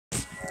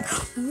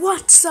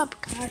What's up,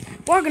 guys?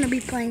 We're gonna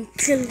be playing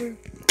Killer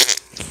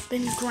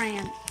Been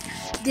Grand.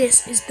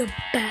 This is the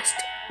best,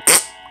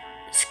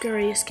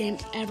 scariest game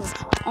ever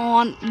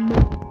on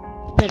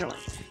mobile. Literally.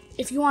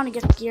 If you want to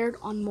get scared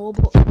on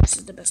mobile, this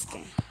is the best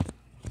game.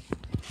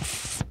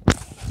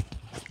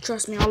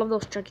 Trust me, all of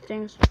those tricky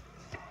things,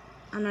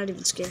 I'm not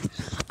even scared.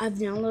 I've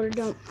downloaded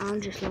them. I'm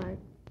just like, man,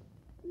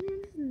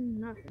 this is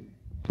nothing.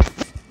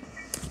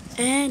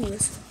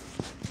 Anyways.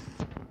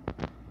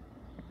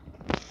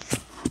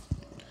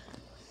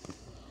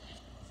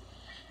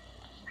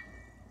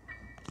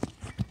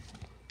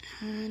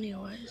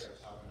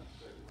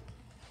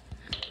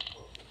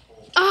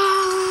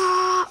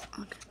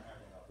 Okay.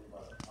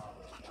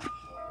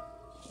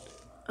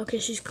 Okay,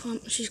 she's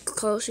close. She's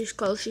close.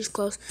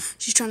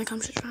 She's trying to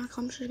come. She's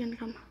gonna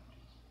come.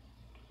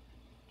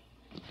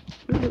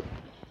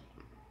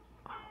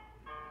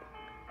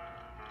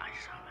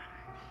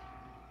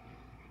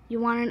 You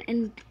want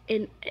an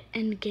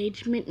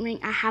engagement ring?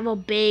 I have a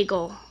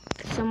bagel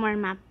somewhere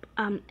in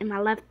my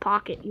left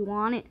pocket. You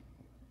want it?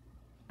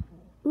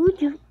 Ooh,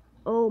 you.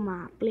 Oh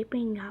my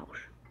flipping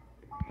gosh.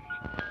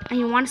 And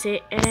you want to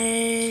say,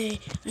 eh?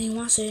 And you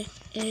want to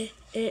say,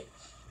 eh?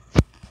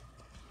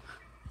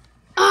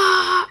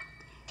 Ah!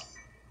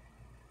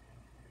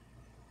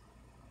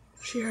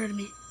 She heard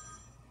me.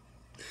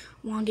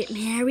 Want to get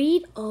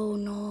married? Oh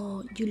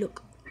no! You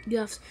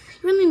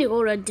really need to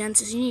go to a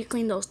dentist. You need to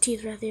clean those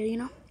teeth right there. You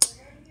know,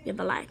 you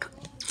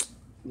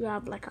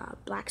have like a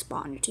black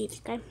spot on your teeth.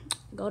 Okay,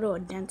 go to a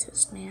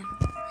dentist, man.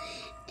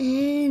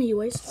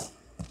 Anyways,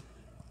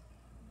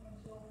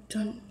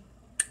 done.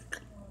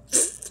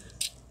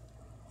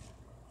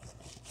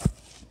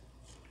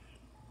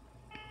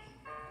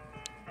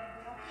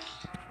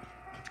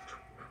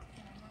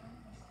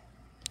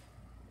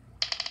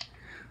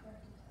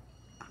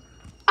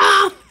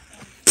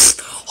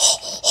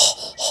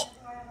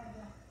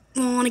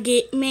 Want to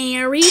get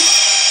married?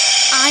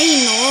 I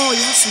know,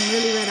 you have some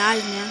really red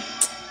eyes, man.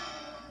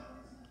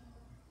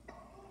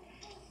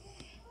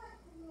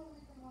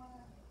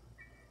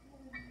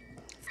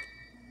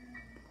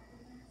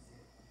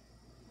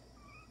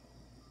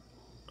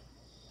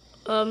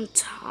 I'm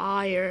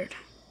tired.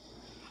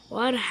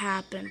 What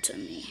happened to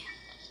me?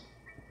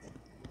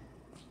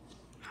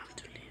 I have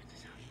to leave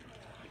this house.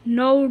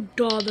 No,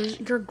 dog.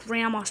 Your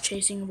grandma's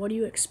chasing you. What do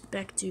you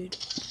expect, dude?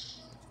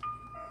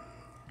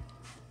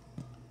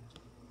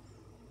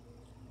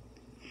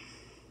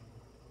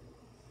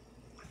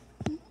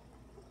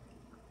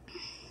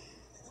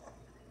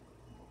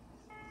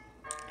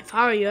 If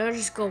I were you, I'd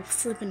just go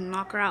flip and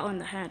knock her out on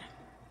the head.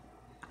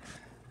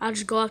 I'll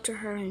just go up to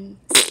her and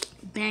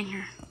bang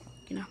her,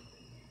 you know.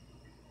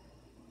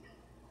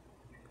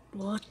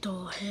 What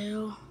the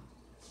hell?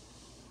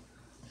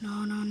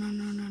 No.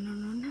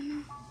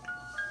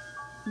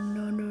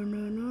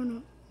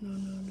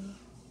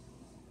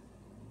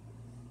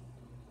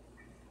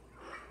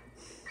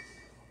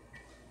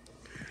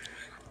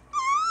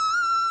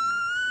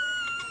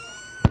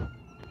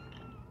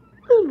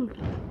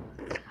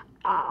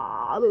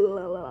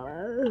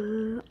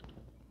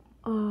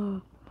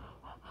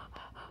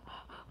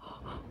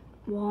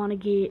 Want to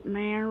get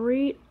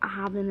married? I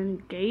have an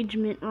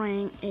engagement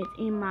ring. It's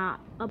in my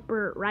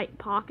upper right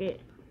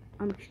pocket.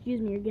 Excuse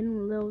me, you're getting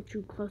a little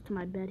too close to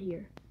my bed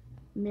here.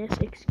 Miss,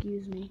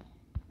 excuse me.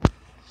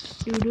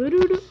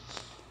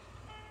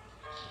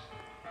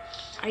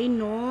 I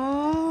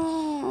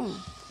know.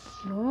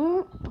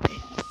 No? Okay.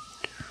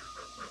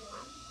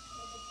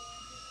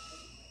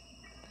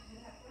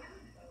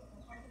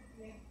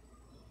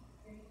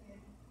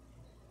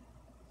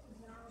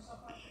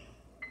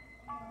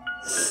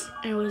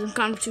 Anyways, I'm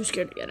kind of too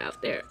scared to get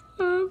out there.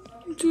 I'm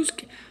too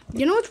scared.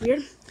 You know what's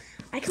weird?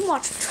 I can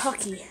watch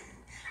Chucky.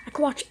 I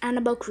can watch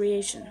Annabelle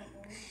Creation.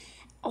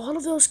 All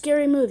of those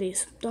scary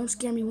movies don't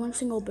scare me one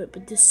single bit,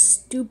 but this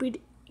stupid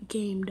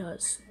game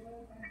does.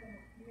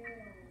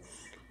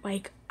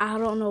 Like, I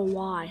don't know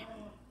why.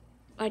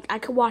 Like, I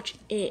could watch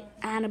it,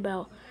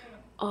 Annabelle,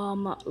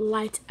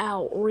 Lights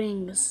Out,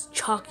 Rings,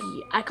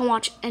 Chucky. I can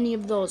watch any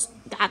of those.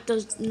 That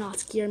does not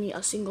scare me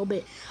a single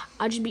bit.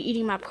 I'll just be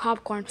eating my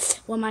popcorn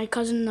while my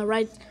cousin in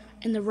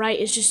the right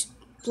is just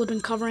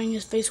covering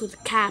his face with a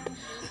cap.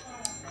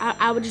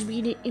 I would just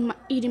be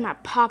eating my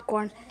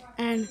popcorn,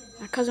 and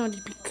my cousin would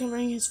just be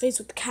covering his face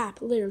with the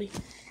cap, literally.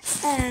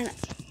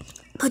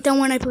 But then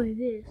when I play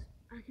this,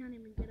 I can't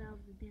even get out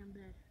of the damn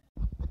bed.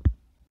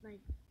 Like,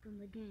 from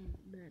the game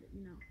bed,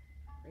 you know.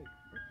 Like,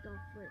 what the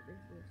flip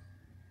is this?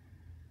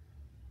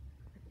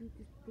 I think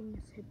this thing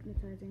is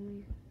hypnotizing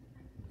me.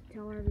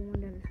 Tell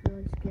everyone that it's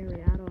really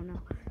scary. I don't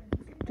know.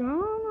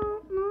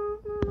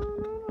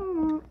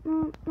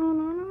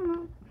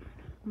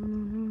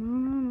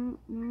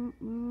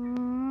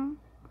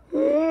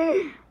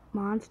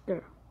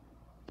 Monster.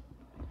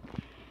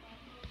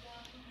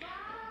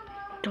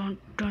 Dun.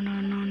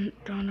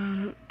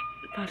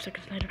 5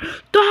 seconds later.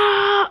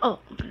 Oh,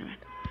 never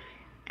mind.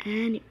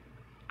 And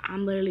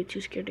I'm literally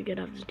too scared to get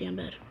out of this damn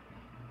bed.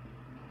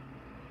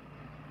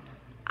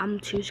 I'm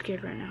too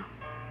scared right now.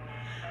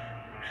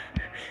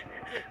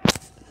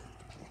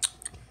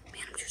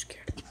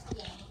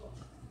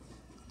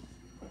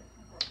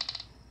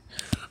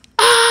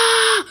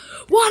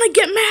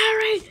 get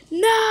married.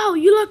 No,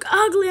 you look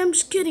ugly. I'm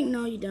just kidding.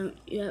 No, you don't.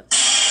 Yep.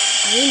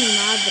 Ay, mi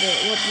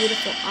madre. What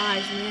beautiful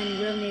eyes, man.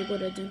 You really need to go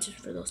to the dentist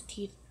for those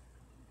teeth.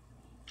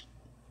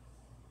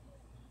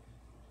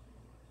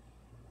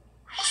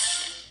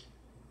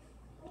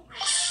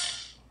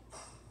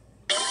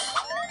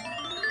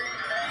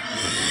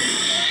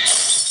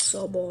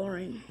 So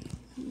boring.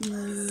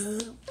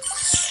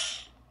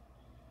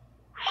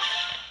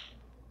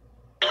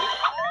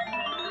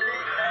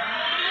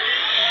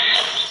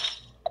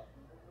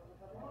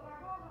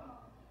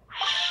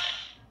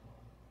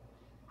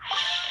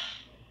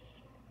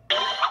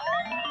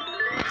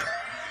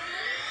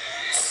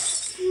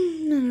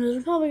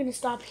 I'm probably gonna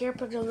stop here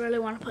because I really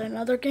want to play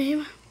another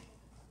game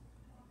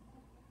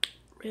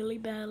really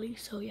badly.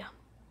 So yeah.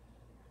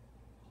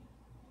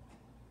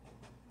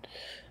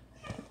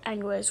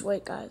 Anyways,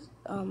 wait guys,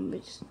 we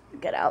just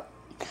get out.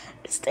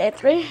 It's day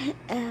 3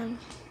 and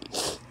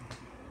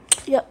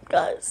yep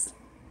guys.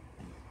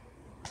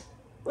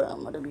 Well,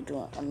 I'm gonna be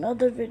doing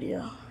another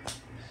video.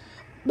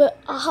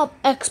 But I have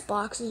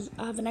Xboxes.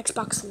 I have an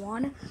Xbox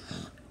One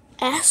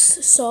S,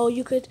 so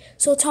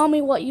tell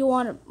me what you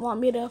want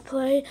me to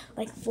play,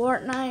 like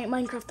Fortnite,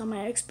 Minecraft on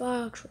my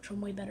Xbox, which I'm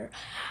way better.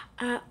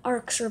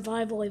 Ark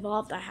Survival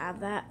Evolved, I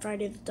have that.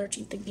 Friday the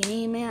 13th, the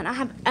game, man. I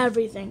have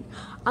everything.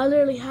 I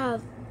literally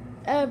have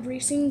every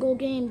single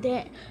game.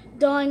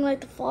 Dying Like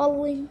the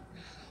Following.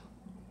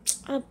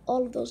 I have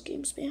all of those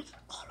games, man.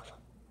 All of them.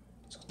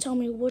 So tell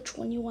me which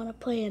one you want to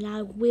play, and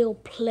I will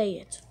play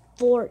it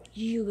for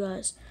you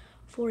guys.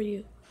 For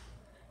you.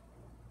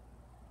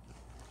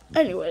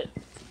 Anyway.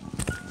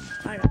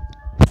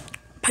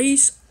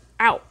 Peace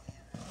out.